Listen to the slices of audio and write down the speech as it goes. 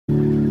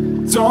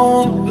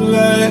Don't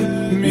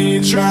let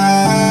me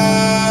drown.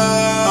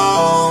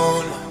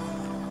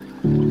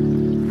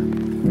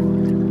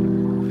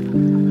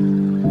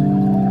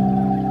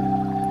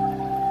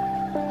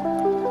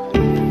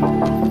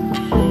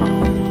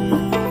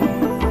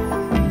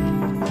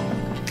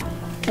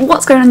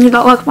 What's going on, you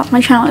lot? Welcome back to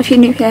my channel. If you're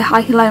new here,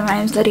 hi, hello, my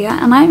name's Lydia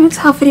and I make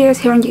health videos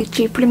here on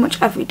YouTube pretty much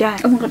every day.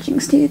 Oh my god, you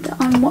can see that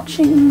I'm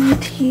watching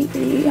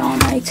TV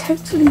on a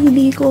totally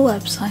illegal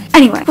website.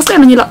 Anyway, what's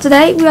going on, you lot?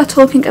 Today we are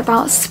talking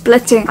about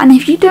splitting, and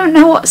if you don't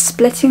know what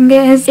splitting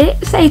is,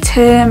 it's a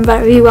term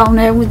very well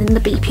known within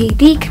the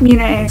BPD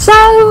community.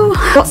 So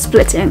what's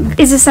splitting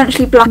is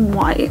essentially black and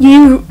white.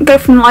 You go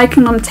from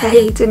liking them to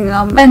hating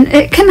them, and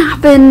it can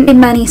happen in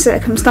many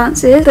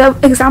circumstances. The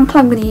example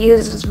I'm going to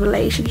use is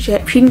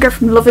relationships. You can go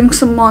from loving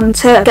someone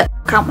to get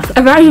out with.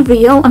 A very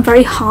real and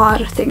very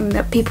hard thing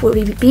that people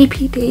with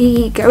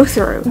BPD go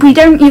through. We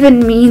don't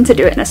even mean to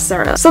do it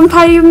necessarily.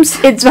 Sometimes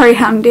it's very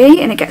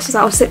handy and it gets us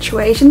out of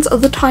situations.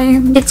 Other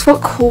times it's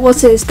what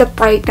causes the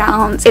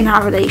breakdowns in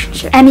our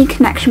relationship, any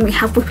connection we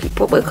have with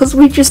people, because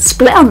we just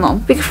split on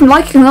them. We go from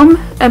liking them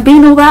and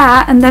being all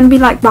there and then be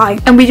like bye,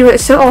 and we do it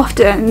so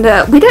often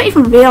that we don't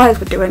even realise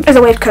we're doing it, as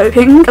a way of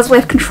coping, as a way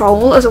of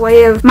control, as a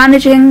way of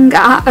managing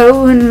our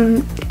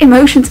own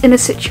emotions in a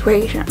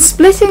situation.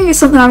 Splitting is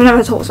something I've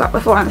never talked about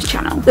before on this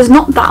channel. There's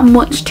not that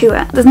much to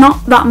it. There's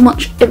not that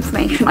much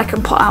information I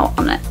can put out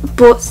on it,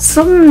 but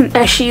some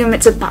assume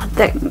it's a bad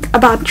thing, a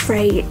bad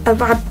trait, a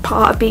bad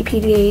part of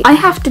BPD. I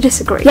have to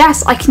disagree.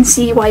 Yes, I can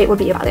see why it would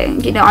be a bad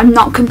thing. You know, I'm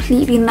not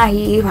completely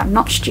naive, I'm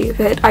not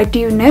stupid, I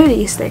do know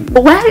these things.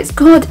 But where it's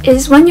good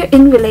is when you're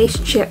in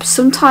relationships,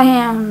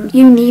 sometimes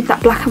you need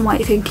that black and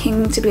white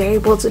thinking to be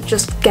able to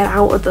just get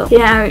out of them. You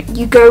know,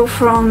 you go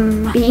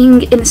from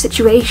being in a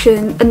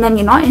situation and then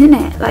you're not in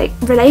it. Like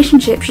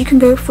relationships, you can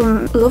go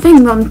from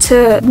loving them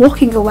to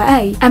walking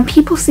away, and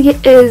people see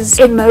it as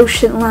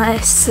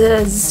emotionless,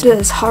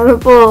 as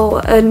horrible.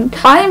 And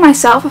I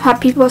myself have had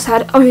people have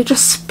said, oh, you're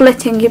just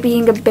splitting, you're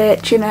being a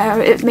bitch, you know,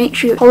 it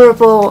makes you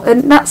horrible,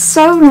 and that's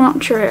so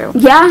not true.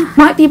 Yeah,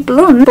 might be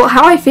blunt, but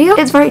how I feel,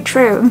 it's very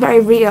true and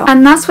very real,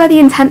 and that's where the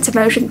intense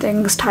emotion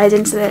things ties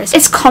into this.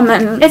 It's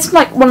common, it's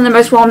like one of the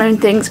most well-known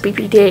things,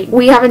 BPD.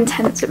 We have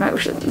intense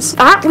emotions.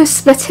 That with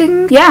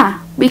splitting, yeah,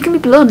 we can be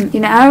blunt, you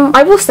know.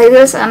 I will say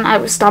this and I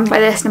will stand by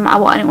this no matter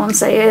what anyone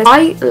says.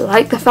 I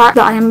like the fact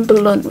that I am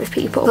blunt with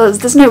people, because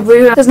there's no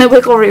room, there's no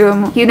wiggle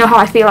room. You know how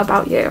I feel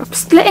about you.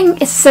 Splitting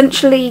is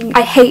essentially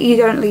I Hate You,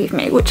 Don't Leave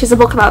Me, which is a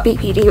book about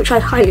BPD, which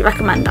I'd highly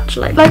recommend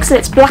actually. Like I said,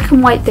 it's black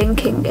and white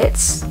thinking.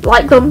 It's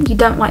like them, you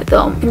don't like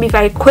them. You can be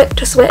very quick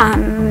to switch,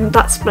 and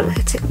that's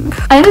splitting.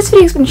 I know this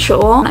video's been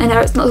short. I know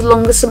it's not as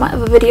long as some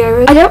other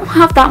videos. I don't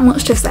have that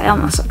much to say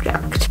on the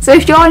subject. So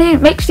if you're new,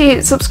 make sure you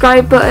hit the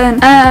subscribe button.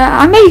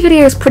 I make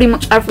videos pretty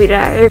much every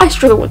day. I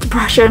struggle with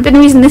depression. The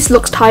reason this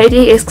looks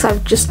tidy is because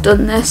I've just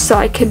done this so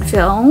I can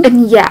film.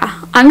 And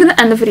yeah, I'm gonna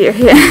end the video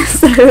here.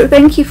 So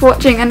thank you for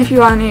watching, and if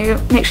you are new,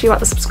 make sure you hit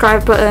the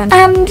subscribe button,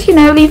 and you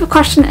know, leave a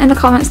question in the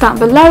comments down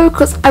below,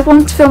 because I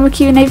want to film a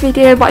Q&A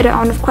video but I don't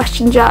have enough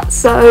questions yet.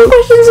 So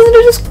questions in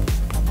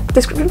the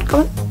description,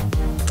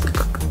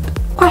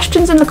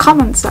 questions in the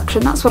comments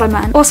section, that's what I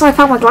meant. Also, I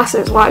found my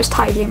glasses while I was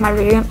tidying my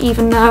room,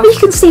 even though you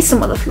can see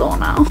some of the floor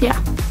now. Yeah,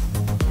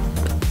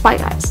 bye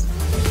guys.